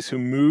 1930s who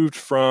moved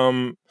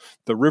from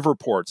the river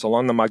ports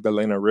along the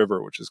Magdalena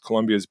River, which is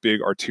Colombia's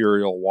big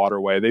arterial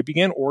waterway. They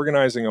began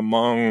organizing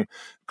among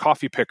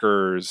coffee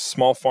pickers,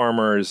 small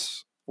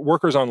farmers,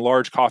 workers on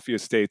large coffee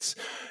estates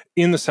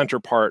in the center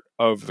part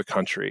of the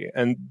country.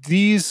 And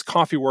these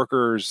coffee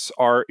workers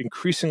are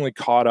increasingly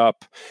caught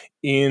up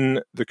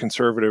in the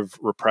conservative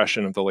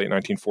repression of the late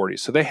 1940s.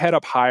 So they head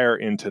up higher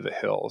into the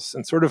hills.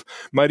 And sort of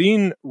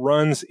Marin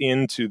runs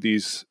into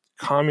these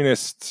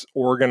communist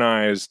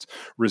organized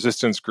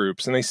resistance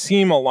groups, and they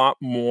seem a lot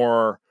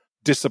more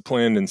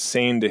disciplined and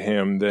sane to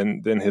him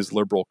than his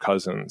liberal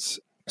cousins.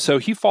 So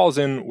he falls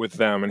in with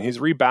them, and he's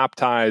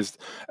rebaptized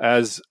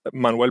as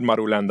Manuel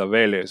Marulanda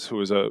Vélez, who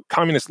was a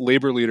communist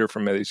labor leader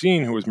from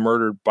Medellin who was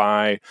murdered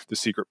by the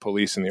secret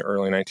police in the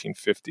early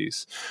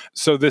 1950s.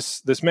 So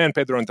this man,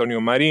 Pedro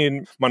Antonio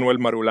Marin, Manuel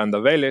Marulanda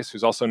Vélez,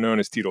 who's also known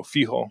as Tiro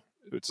Fijo,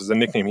 which is a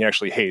nickname he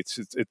actually hates.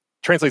 It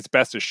translates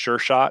best as Sure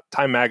Shot.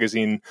 Time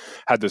magazine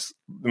had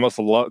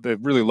they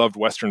really loved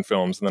Western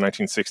films in the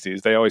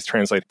 1960s. They always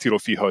translate Tiro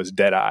Fijo as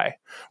Dead Eye,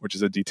 which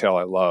is a detail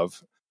I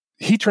love.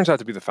 He turns out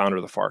to be the founder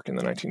of the FARC in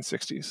the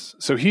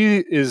 1960s. So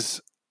he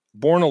is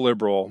born a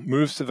liberal,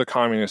 moves to the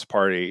Communist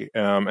Party,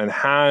 and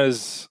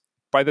has,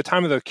 by the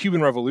time of the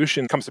Cuban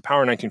Revolution, comes to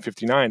power in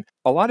 1959,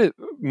 a lot of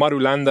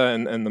Marulanda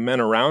and the men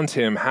around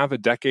him have a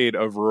decade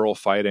of rural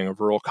fighting, of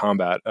rural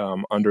combat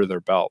under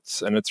their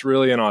belts. And it's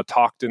really an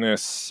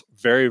autochthonous,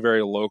 very,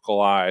 very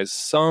localized,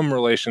 some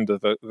relation to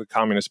the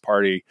Communist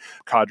Party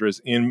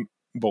cadres in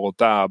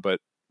Bogota, but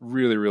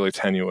really, really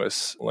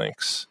tenuous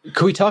links.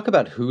 Could we talk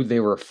about who they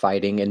were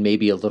fighting and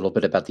maybe a little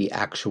bit about the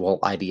actual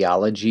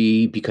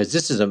ideology? Because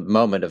this is a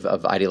moment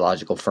of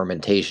ideological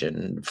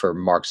fermentation for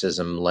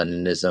Marxism,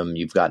 Leninism.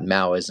 You've got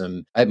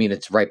Maoism. I mean,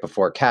 it's right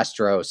before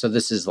Castro. So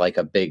this is like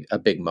a big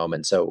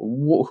moment. So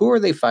who are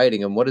they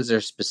fighting and what is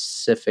their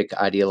specific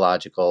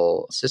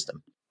ideological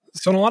system?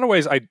 So in a lot of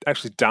ways, I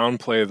actually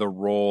downplay the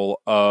role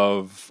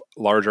of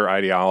larger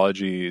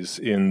ideologies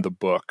in the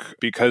book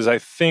because I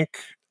think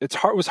it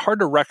was hard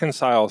to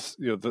reconcile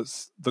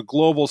the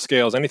global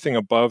scales, anything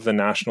above the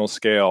national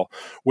scale,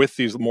 with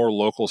these more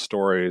local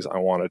stories I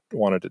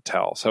wanted to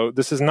tell. So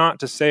this is not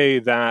to say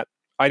that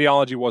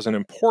ideology wasn't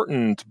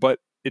important, but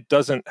it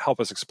doesn't help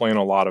us explain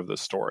a lot of the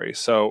story.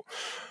 So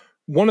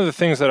one of the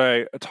things that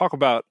I talk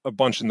about a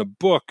bunch in the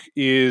book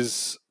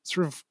is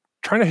sort of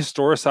trying to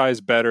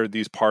historicize better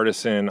these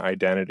partisan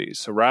identities.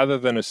 So rather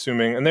than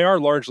assuming, and they are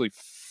largely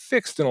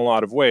fixed in a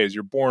lot of ways,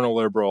 you're born a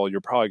liberal, you're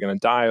probably going to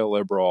die a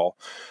liberal,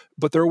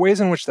 but there are ways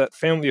in which that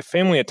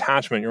family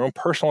attachment, your own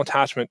personal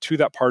attachment to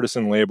that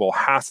partisan label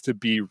has to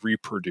be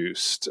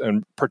reproduced.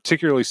 And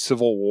particularly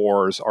civil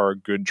wars are a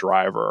good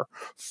driver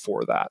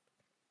for that.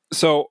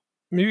 So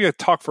maybe I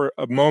talk for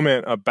a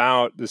moment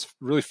about this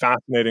really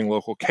fascinating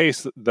local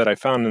case that I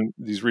found in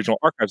these regional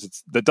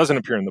archives that doesn't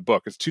appear in the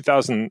book. It's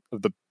 2,000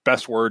 of the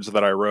best words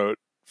that I wrote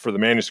for the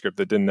manuscript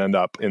that didn't end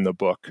up in the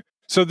book.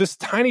 So this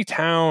tiny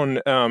town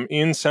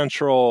in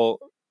central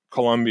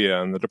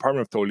Colombia, in the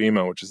department of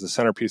Tolima, which is the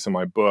centerpiece of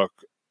my book,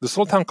 this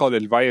little town called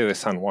El Valle de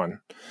San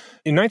Juan.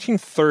 In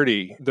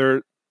 1930,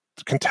 there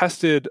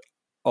contested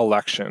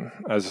election,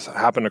 as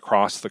happened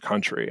across the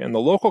country. And the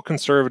local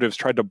conservatives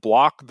tried to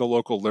block the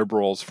local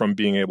liberals from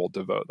being able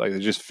to vote. Like they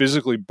just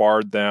physically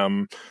barred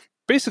them,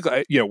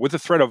 basically, with the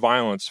threat of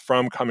violence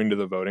from coming to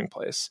the voting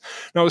place.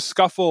 Now, a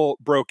scuffle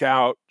broke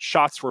out,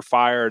 shots were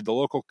fired,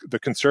 the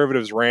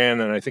conservatives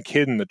ran and I think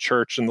hid in the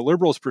church, and the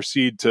liberals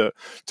proceed to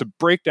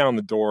break down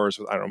the doors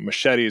with,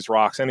 machetes,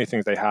 rocks,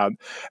 anything they had.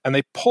 And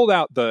they pulled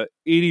out the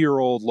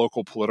 80-year-old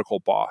local political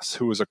boss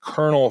who was a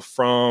colonel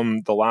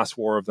from the last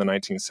war of the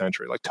 19th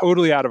century, like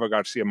totally out of a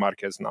Garcia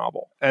Marquez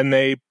novel. And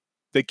they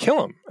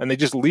kill him and they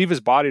just leave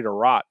his body to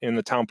rot in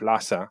the town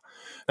plaza.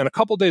 And a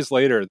couple days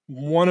later,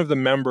 one of the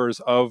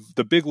members of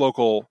the big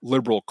local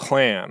liberal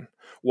clan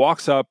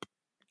walks up,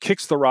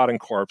 kicks the rotting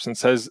corpse and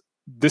says,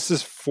 "This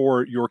is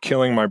for your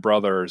killing my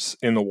brothers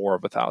in the War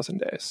of 1,000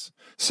 Days."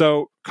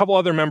 So a couple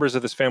other members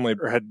of this family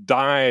had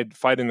died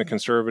fighting the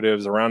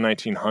conservatives around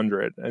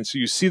 1900. And so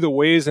you see the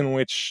ways in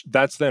which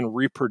that's then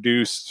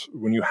reproduced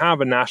when you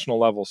have a national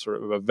level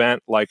sort of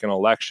event like an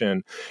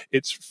election.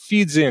 It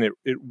feeds in,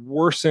 it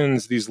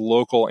worsens these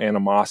local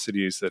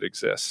animosities that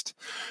exist.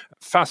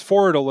 Fast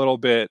forward a little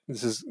bit,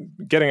 this is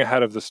getting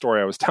ahead of the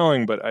story I was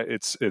telling, but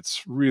it's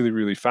really,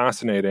 really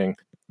fascinating.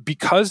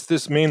 Because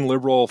this main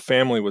liberal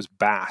family was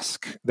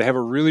Basque, they have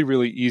a really,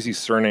 really easy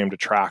surname to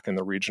track in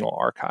the regional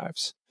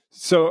archives.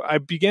 So I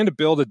began to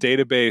build a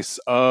database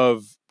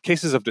of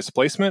cases of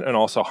displacement and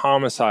also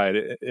homicide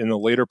in the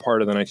later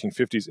part of the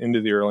 1950s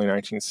into the early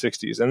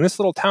 1960s. And this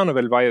little town of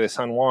El Valle de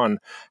San Juan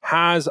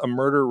has a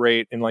murder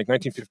rate in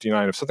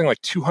 1959 of something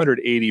like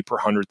 280 per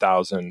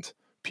 100,000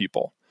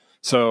 people.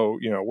 So,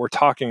 we're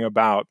talking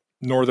about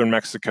northern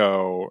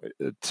Mexico,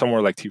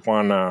 somewhere like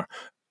Tijuana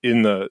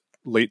in the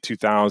late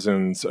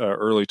 2000s,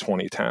 early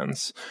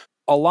 2010s.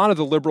 A lot of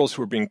the liberals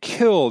who were being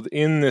killed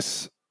in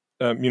this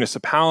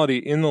municipality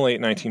in the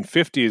late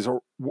 1950s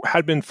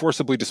had been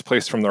forcibly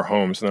displaced from their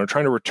homes, and they're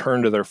trying to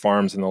return to their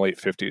farms in the late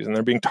 50s. And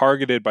they're being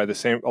targeted by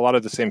a lot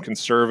of the same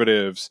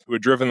conservatives who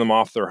had driven them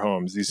off their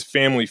homes. These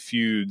family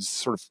feuds,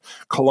 sort of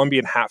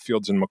Colombian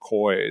Hatfields and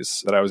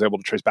McCoys that I was able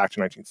to trace back to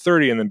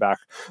 1930 and then back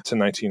to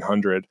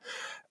 1900.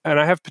 And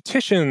I have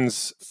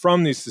petitions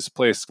from these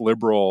displaced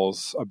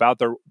liberals about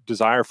their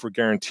desire for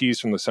guarantees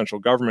from the central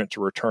government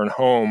to return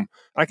home.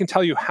 I can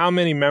tell you how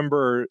many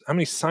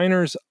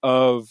signers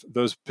of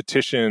those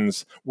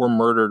petitions were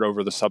murdered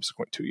over the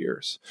subsequent 2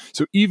 years.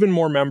 So even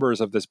more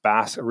members of this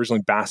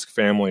originally Basque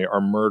family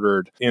are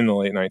murdered in the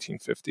late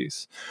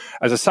 1950s.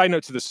 As a side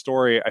note to this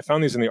story, I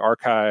found these in the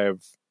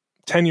archive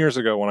 10 years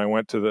ago when I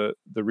went to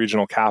the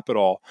regional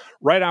capital.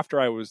 Right after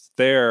I was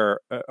there,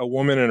 a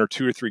woman and her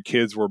 2 or 3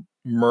 kids were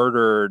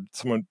murdered.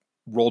 Someone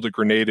rolled a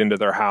grenade into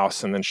their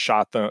house and then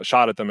shot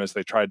at them as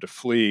they tried to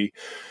flee.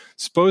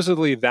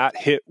 Supposedly that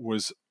hit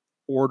was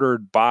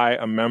ordered by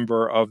a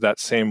member of that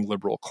same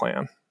liberal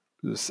clan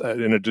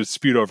in a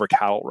dispute over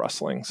cattle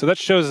rustling. So that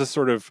shows us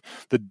sort of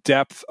the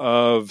depth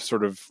of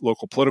sort of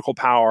local political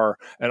power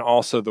and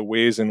also the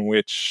ways in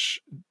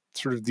which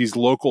sort of these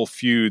local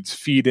feuds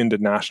feed into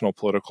national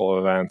political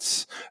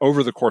events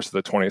over the course of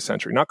the 20th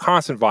century. Not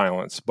constant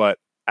violence, but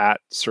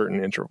at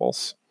certain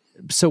intervals.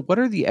 So what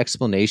are the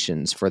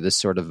explanations for this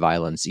sort of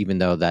violence, even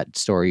though that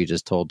story you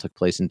just told took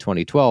place in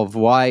 2012?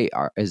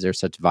 Is there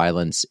such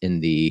violence in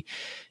the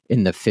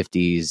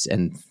 50s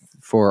and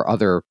for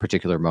other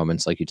particular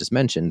moments, like you just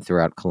mentioned,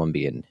 throughout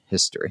Colombian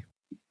history?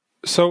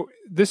 So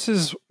this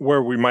is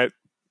where we might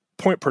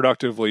point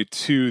productively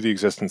to the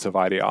existence of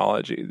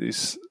ideology,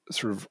 these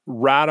sort of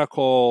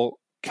radical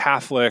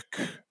Catholic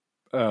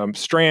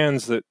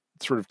strands that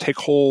sort of take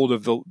hold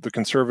of the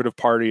conservative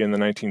party in the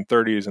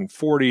 1930s and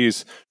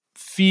 40s,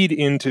 feed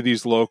into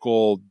these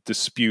local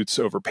disputes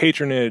over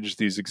patronage,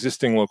 these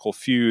existing local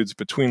feuds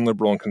between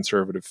liberal and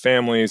conservative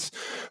families.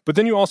 But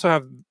then you also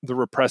have the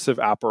repressive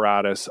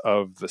apparatus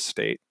of the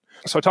state.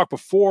 So I talked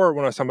before,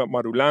 when I was talking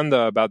about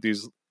Marulanda, about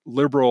these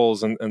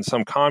liberals and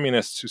some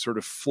communists who sort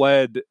of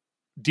fled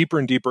deeper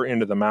and deeper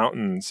into the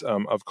mountains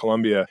of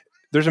Colombia.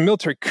 There's a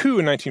military coup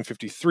in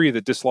 1953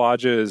 that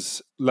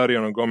dislodges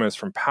Laureano Gomez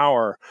from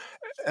power.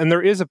 And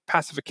there is a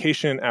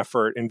pacification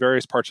effort in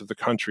various parts of the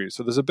country.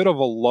 So there's a bit of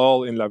a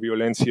lull in la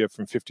violencia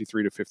from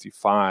 53 to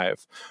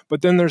 55.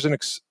 But then there's an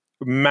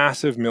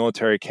massive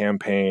military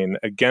campaign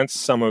against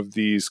some of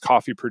these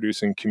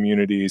coffee-producing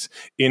communities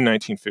in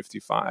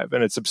 1955.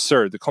 And it's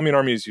absurd. The Colombian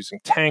army is using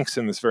tanks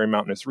in this very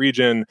mountainous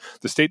region.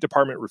 The State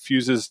Department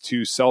refuses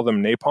to sell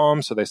them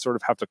napalm, so they sort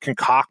of have to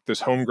concoct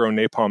this homegrown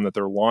napalm that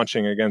they're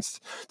launching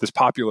against this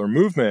popular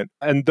movement.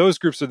 And those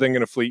groups are then going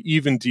to flee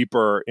even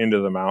deeper into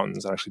the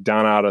mountains, actually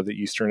down out of the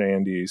eastern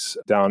Andes,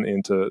 down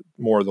into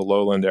more of the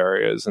lowland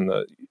areas in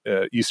the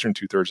eastern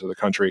two-thirds of the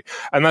country.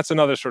 And that's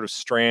another sort of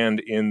strand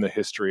in the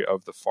history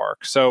of the FARC.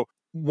 So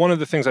one of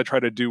the things I try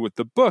to do with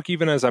the book,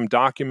 even as I'm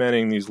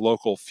documenting these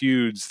local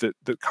feuds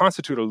that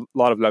constitute a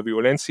lot of la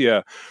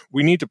violencia,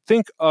 we need to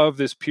think of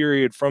this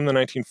period from the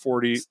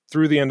 1940s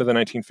through the end of the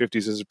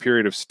 1950s as a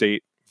period of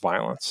state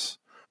violence,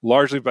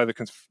 largely by the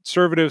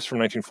conservatives from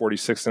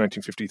 1946 to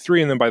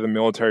 1953, and then by the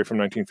military from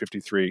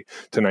 1953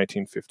 to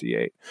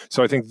 1958.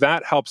 So I think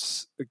that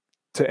helps,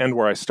 to end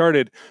where I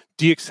started,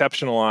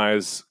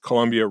 de-exceptionalize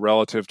Colombia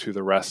relative to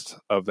the rest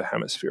of the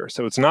hemisphere.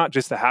 So it's not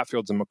just the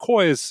Hatfields and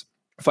McCoys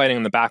fighting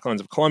in the backlands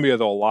of Colombia,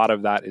 though a lot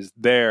of that is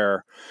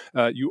there.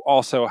 You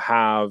also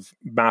have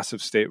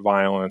massive state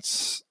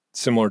violence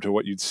similar to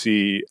what you'd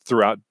see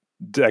throughout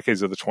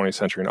decades of the 20th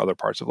century in other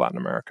parts of Latin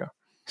America.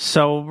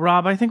 So,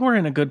 Rob, I think we're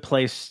in a good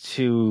place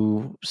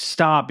to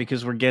stop,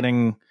 because we're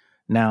getting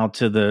now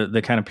to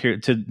the kind of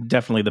period, to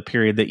definitely the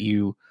period that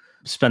you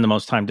spend the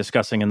most time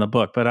discussing in the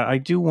book. But I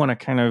do want to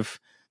kind of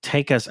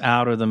take us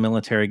out of the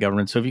military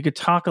government. So if you could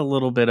talk a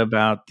little bit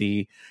about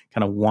the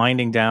kind of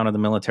winding down of the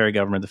military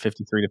government, the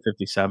 53 to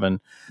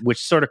 57,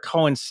 which sort of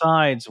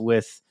coincides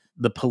with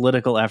the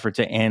political effort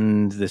to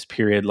end this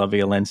period, La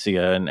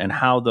Violencia, and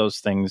how those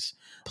things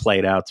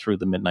played out through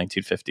the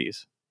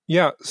mid-1950s.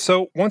 Yeah.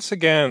 So once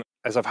again,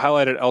 as I've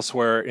highlighted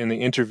elsewhere in the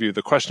interview,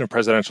 the question of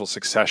presidential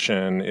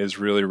succession is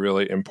really,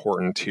 really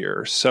important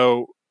here.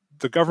 So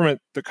the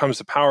government that comes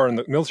to power and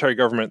the military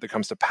government that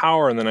comes to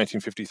power in the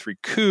 1953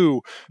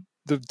 coup,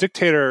 the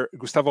dictator,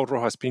 Gustavo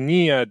Rojas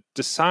Pinilla,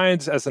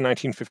 decides as the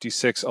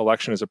 1956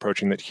 election is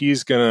approaching that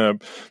he's going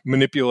to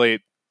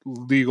manipulate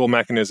legal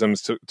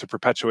mechanisms to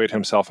perpetuate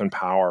himself in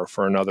power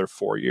for another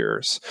 4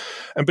 years.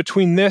 And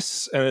between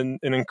this and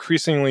an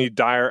increasingly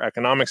dire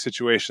economic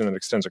situation that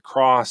extends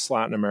across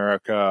Latin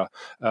America,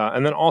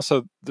 and then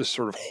also this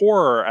sort of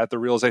horror at the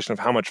realization of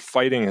how much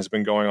fighting has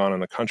been going on in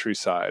the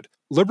countryside,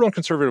 liberal and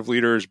conservative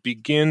leaders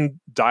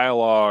begin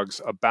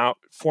dialogues about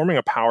forming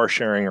a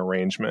power-sharing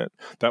arrangement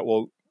that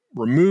will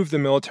remove the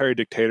military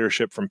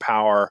dictatorship from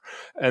power,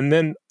 and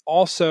then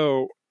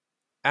also,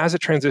 as it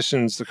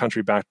transitions the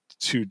country back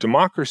to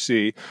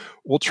democracy,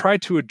 will try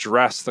to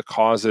address the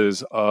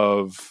causes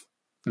of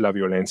la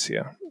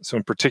violencia. So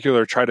in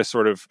particular, try to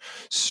sort of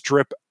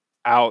strip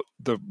out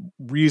the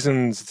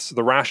reasons,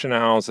 the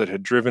rationales that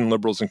had driven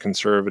liberals and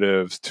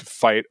conservatives to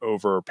fight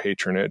over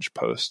patronage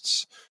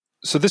posts.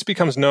 So this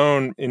becomes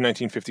known in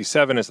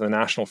 1957 as the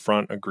National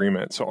Front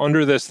Agreement. So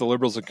under this, the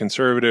liberals and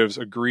conservatives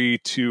agree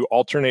to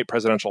alternate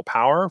presidential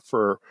power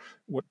for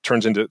what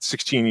turns into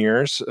 16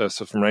 years,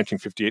 so from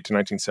 1958 to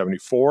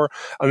 1974.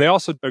 And they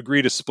also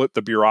agree to split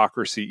the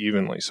bureaucracy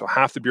evenly. So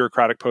half the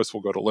bureaucratic posts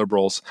will go to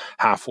liberals,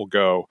 half will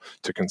go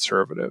to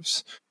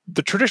conservatives.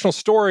 The traditional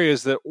story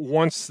is that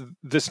once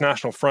this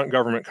National Front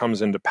government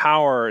comes into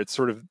power, it's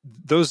sort of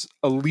those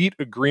elite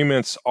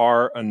agreements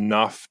are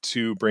enough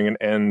to bring an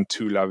end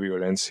to la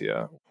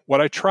violencia.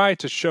 What I try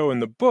to show in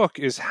the book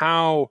is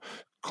how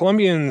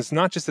Colombians,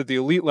 not just at the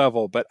elite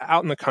level, but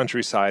out in the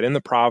countryside, in the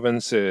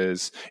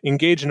provinces,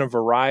 engage in a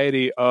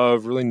variety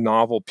of really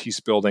novel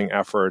peace-building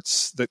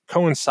efforts that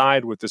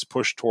coincide with this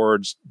push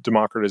towards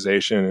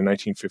democratization in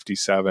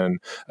 1957,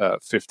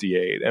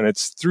 58. And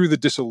it's through the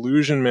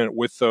disillusionment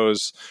with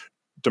those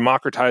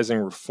democratizing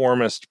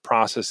reformist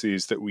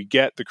processes that we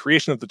get the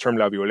creation of the term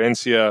la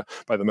violencia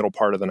by the middle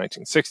part of the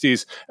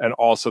 1960s, and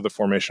also the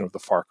formation of the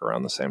FARC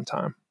around the same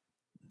time.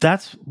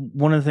 That's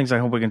one of the things I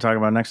hope we can talk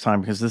about next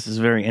time, because this is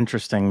very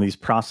interesting. These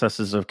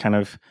processes of kind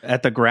of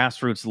at the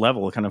grassroots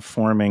level, kind of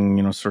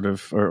forming, sort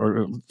of,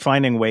 or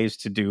finding ways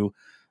to do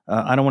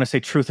I don't want to say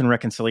truth and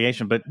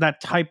reconciliation, but that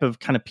type of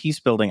kind of peace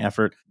building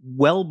effort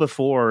well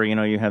before,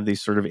 you have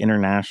these sort of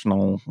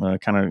international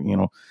kind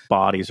of,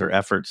 bodies or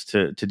efforts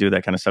to do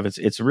that kind of stuff.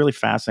 It's a really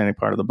fascinating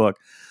part of the book.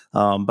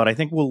 But I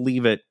think we'll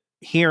leave it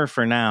here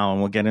for now, and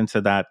we'll get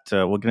into that.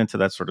 We'll get into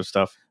that sort of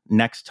stuff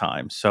next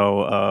time.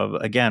 So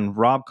again,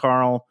 Rob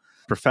Karl,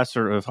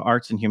 professor of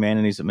arts and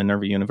humanities at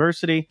Minerva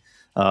University.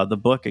 The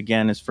book,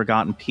 again, is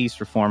Forgotten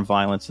Peace, Reform,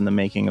 Violence, and the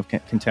Making of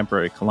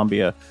Contemporary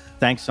Colombia.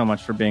 Thanks so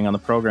much for being on the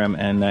program,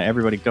 and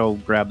everybody go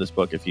grab this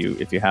book if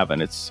you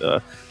haven't. It's a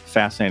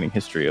fascinating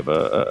history of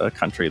a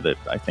country that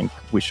I think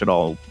we should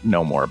all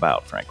know more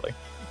about, frankly.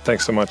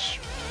 Thanks so much.